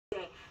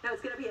Now,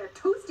 it's going to be a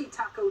toasty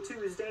Taco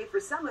Tuesday for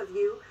some of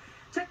you.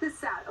 Check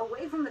this out.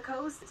 Away from the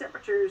coast,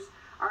 temperatures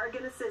are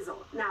going to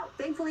sizzle. Now,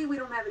 thankfully, we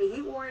don't have any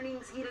heat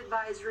warnings, heat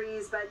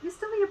advisories, but you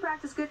still need to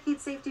practice good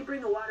heat safety.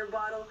 Bring a water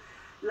bottle.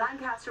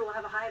 Lancaster will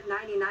have a high of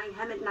 99,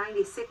 Hemet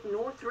 96,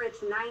 Northridge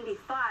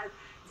 95.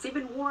 It's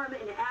even warm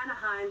in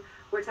Anaheim,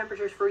 where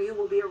temperatures for you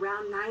will be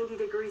around 90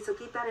 degrees. So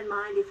keep that in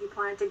mind if you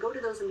plan to go to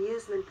those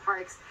amusement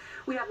parks.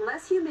 We have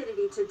less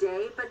humidity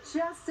today, but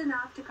just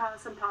enough to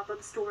cause some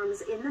pop-up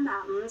storms in the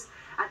mountains.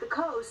 At the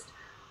coast,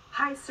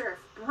 high surf,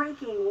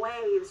 breaking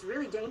waves,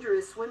 really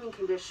dangerous swimming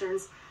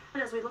conditions.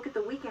 And as we look at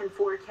the weekend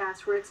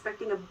forecast, we're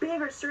expecting a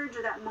bigger surge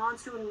of that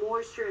monsoon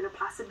moisture and a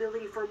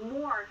possibility for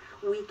more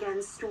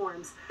weekend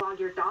storms. Log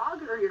your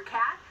dog or your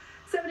cat.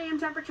 7 a.m.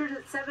 temperatures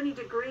at 70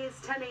 degrees,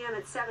 10 a.m.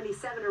 at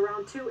 77,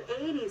 around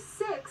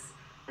 286,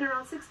 and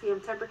around 6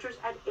 p.m. temperatures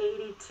at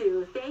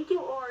 82. Thank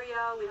you,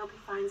 Oreo. We hope he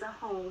finds a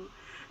home.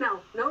 Now,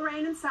 no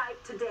rain in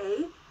sight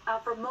today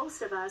for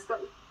most of us,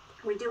 but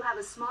we do have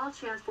a small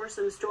chance for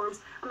some storms.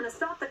 I'm going to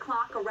stop the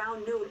clock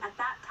around noon. At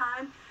that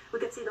time, we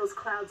could see those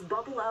clouds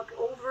bubble up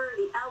over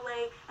the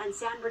LA and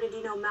San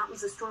Bernardino mountains.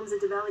 The storms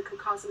at Valley could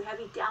cause some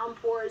heavy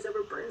downpours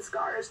over burn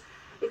scars.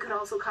 It could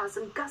also cause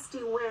some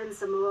gusty winds,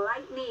 some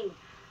lightning.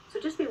 So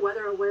just be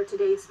weather aware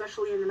today,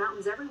 especially in the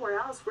mountains. Everywhere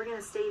else, we're going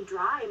to stay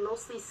dry,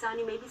 mostly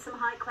sunny, maybe some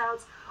high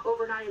clouds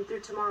overnight and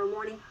through tomorrow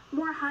morning.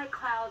 More high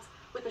clouds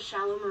with a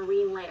shallow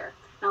marine layer.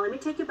 Now, let me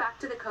take you back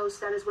to the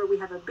coast. That is where we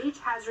have a beach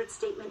hazard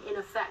statement in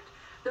effect.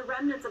 The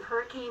remnants of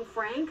Hurricane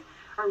Frank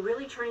are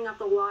really turning up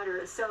the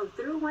water. So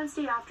through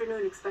Wednesday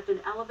afternoon, expect an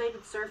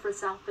elevated surf for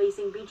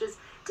south-facing beaches,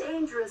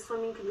 dangerous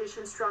swimming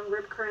conditions, strong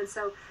rip currents.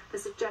 So the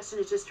suggestion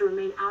is just to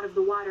remain out of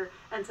the water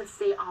and to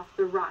stay off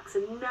the rocks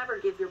and never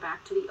give your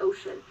back to the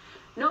ocean.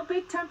 No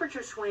big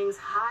temperature swings.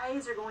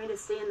 Highs are going to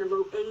stay in the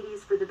low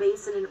 80s for the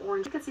basin and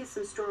Orange. You can see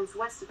some storms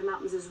west of the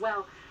mountains as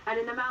well. And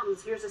in the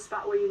mountains, here's a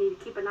spot where you need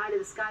to keep an eye to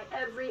the sky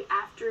every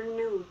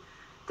afternoon.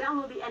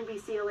 Download the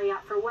NBCLA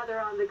app for weather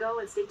on the go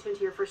and stay tuned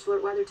to your First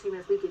Alert Weather Team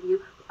as we give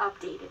you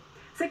updated.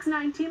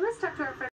 6:19, let's talk to our friend